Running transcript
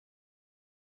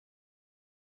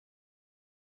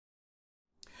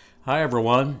Hi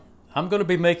everyone. I'm going to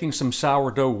be making some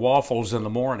sourdough waffles in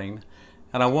the morning,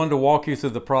 and I wanted to walk you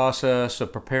through the process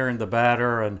of preparing the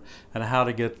batter and how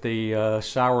to get the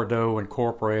sourdough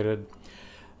incorporated.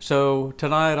 So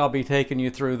tonight I'll be taking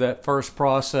you through that first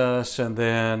process, and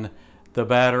then the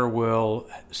batter will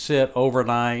sit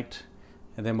overnight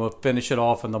and then we'll finish it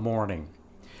off in the morning.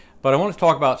 But I want to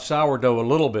talk about sourdough a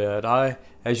little bit.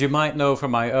 As you might know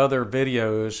from my other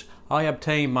videos, I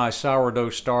obtained my sourdough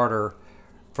starter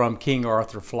from King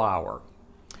Arthur Flour,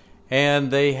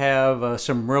 and they have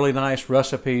some really nice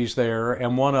recipes there,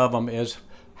 and one of them is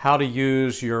how to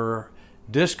use your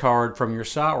discard from your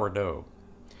sourdough.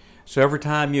 So every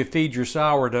time you feed your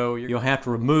sourdough, you'll have to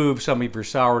remove some of your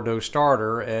sourdough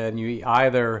starter, and you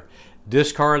either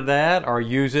discard that or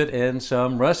use it in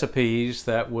some recipes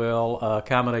that will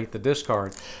accommodate the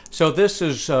discard. So this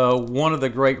is one of the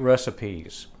great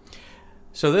recipes.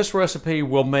 So this recipe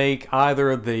will make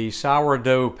either the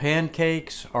sourdough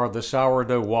pancakes or the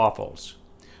sourdough waffles.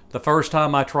 The first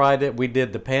time I tried it, we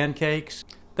did the pancakes.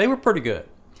 They were pretty good.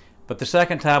 But the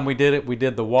second time we did it, we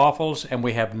did the waffles, and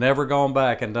we have never gone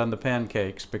back and done the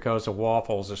pancakes because the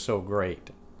waffles are so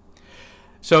great.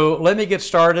 So let me get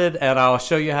started and I'll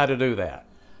show you how to do that.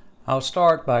 I'll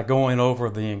start by going over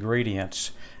the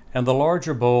ingredients. In the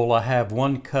larger bowl, I have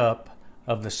 1 cup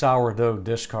of the sourdough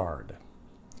discard.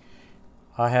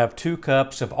 I have 2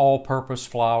 cups of all-purpose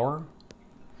flour,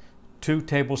 2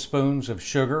 tablespoons of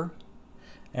sugar,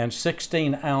 and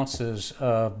 16 ounces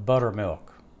of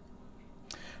buttermilk.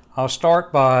 I'll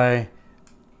start by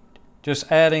just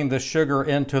adding the sugar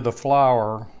into the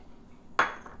flour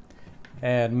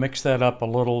and mix that up a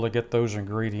little to get those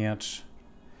ingredients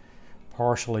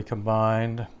partially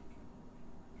combined.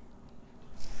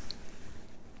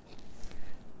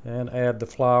 And add the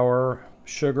flour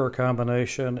sugar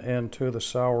combination into the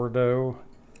sourdough.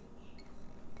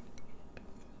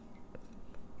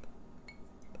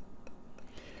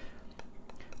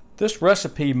 This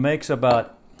recipe makes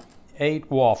about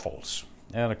 8 waffles,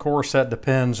 and of course that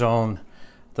depends on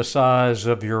the size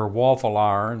of your waffle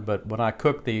iron, but when I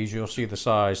cook these you'll see the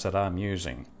size that I'm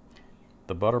using.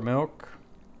 The buttermilk,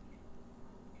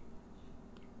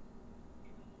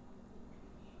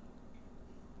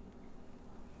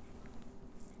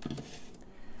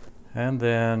 and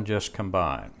then just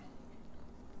combine.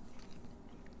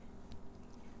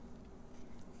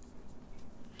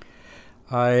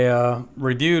 I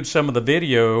reviewed some of the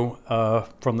video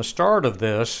from the start of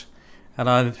this, and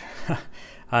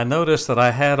I noticed that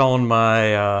I had on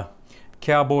my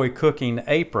cowboy cooking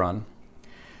apron.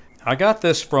 I got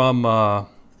this from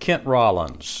Kent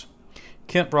Rollins.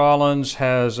 Kent Rollins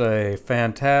has a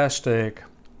fantastic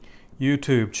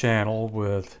YouTube channel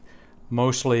with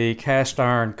mostly cast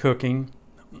iron cooking,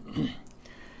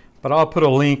 but I'll put a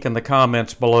link in the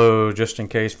comments below just in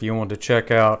case if you want to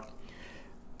check out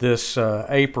this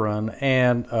apron.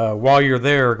 And while you're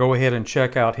there, go ahead and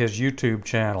check out his YouTube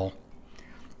channel.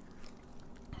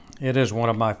 It is one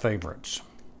of my favorites.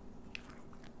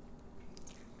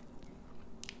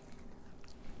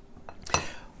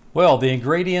 Well, the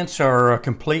ingredients are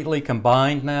completely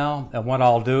combined now, and what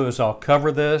I'll do is I'll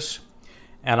cover this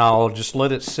and I'll just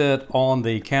let it sit on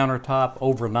the countertop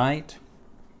overnight,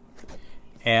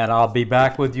 and I'll be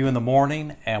back with you in the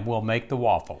morning and we'll make the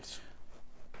waffles.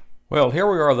 Well, here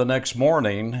we are the next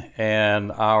morning,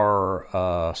 and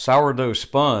our sourdough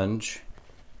sponge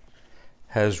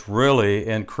has really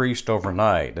increased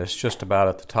overnight. It's just about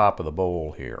at the top of the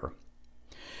bowl here.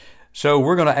 So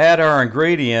we're going to add our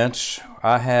ingredients.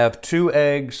 I have 2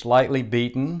 eggs lightly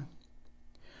beaten,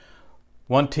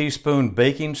 1 teaspoon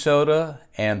baking soda,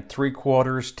 and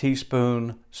 3/4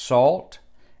 teaspoon salt,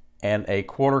 and a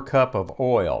 1/4 cup of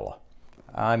oil.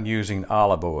 I'm using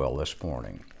olive oil this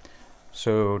morning.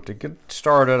 So to get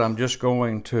started, I'm just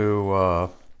going to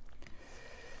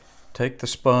take the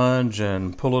sponge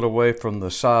and pull it away from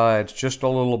the sides just a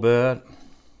little bit.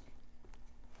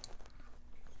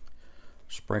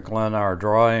 Sprinkle in our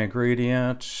dry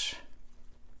ingredients.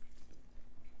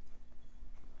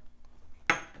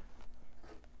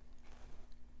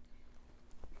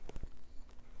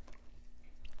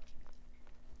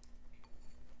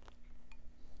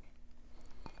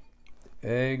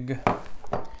 Egg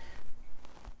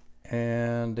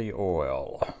and the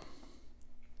oil.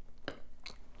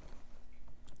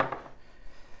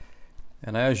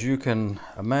 And as you can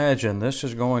imagine, this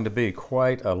is going to be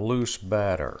quite a loose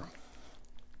batter.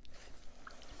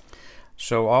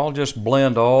 So I'll just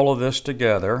blend all of this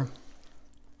together.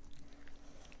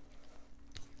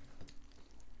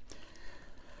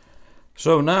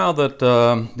 So now that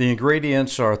the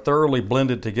ingredients are thoroughly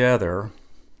blended together,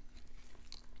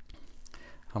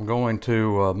 I'm going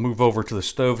to move over to the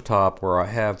stovetop where I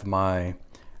have my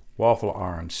waffle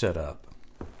iron set up.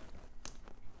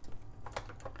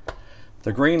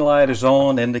 The green light is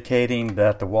on, indicating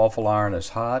that the waffle iron is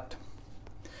hot.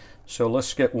 So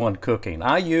let's get one cooking.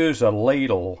 I use a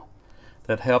ladle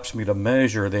that helps me to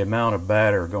measure the amount of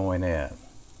batter going in.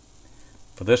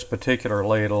 For this particular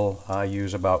ladle, I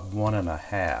use about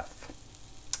 1.5.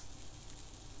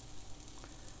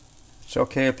 It's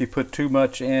okay if you put too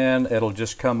much in, it'll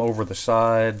just come over the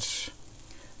sides,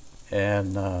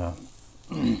 and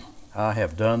I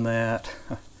have done that.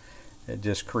 It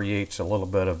just creates a little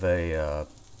bit of a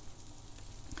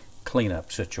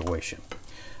cleanup situation.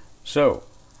 So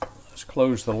let's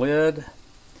close the lid,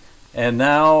 and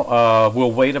now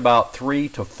we'll wait about 3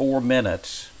 to 4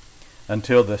 minutes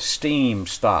until the steam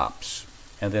stops,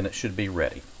 and then it should be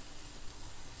ready.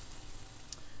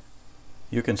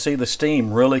 You can see the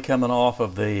steam really coming off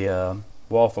of the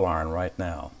waffle iron right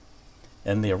now.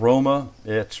 And the aroma,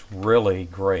 it's really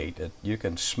great. You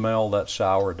can smell that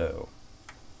sourdough.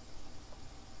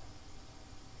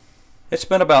 It's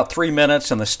been about 3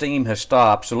 minutes and the steam has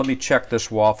stopped, so let me check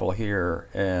this waffle here,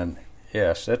 and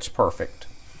yes, it's perfect.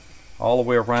 All the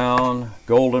way around,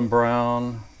 golden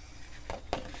brown.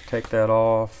 Take that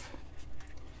off.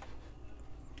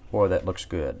 Boy, that looks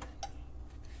good.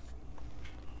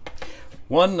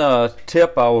 One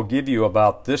tip I will give you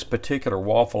about this particular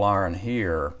waffle iron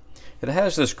here, it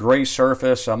has this gray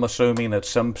surface. I'm assuming it's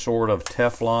some sort of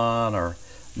Teflon or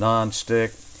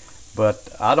non-stick,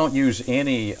 but I don't use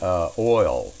any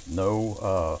oil.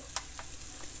 No,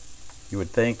 you would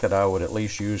think that I would at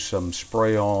least use some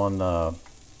spray-on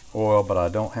oil, but I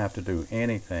don't have to do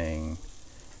anything,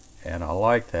 and I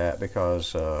like that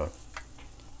because the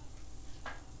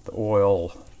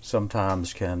oil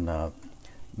sometimes can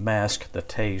mask the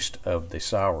taste of the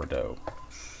sourdough.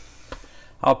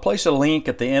 I'll place a link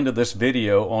at the end of this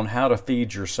video on how to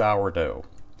feed your sourdough.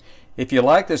 If you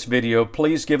like this video,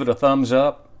 please give it a thumbs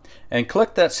up and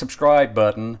click that subscribe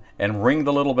button and ring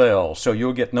the little bell so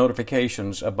you'll get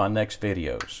notifications of my next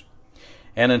videos.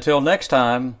 And until next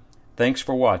time, thanks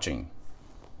for watching.